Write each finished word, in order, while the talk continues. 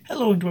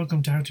Hello and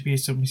welcome to How to Be a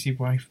Submissive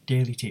Wife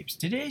Daily Tips.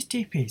 Today's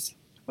tip is,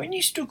 when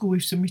you struggle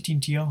with submitting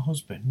to your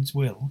husband's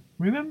will,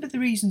 remember the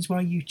reasons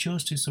why you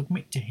chose to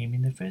submit to him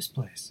in the first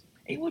place.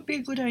 It would be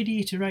a good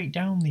idea to write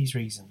down these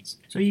reasons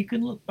so you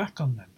can look back on them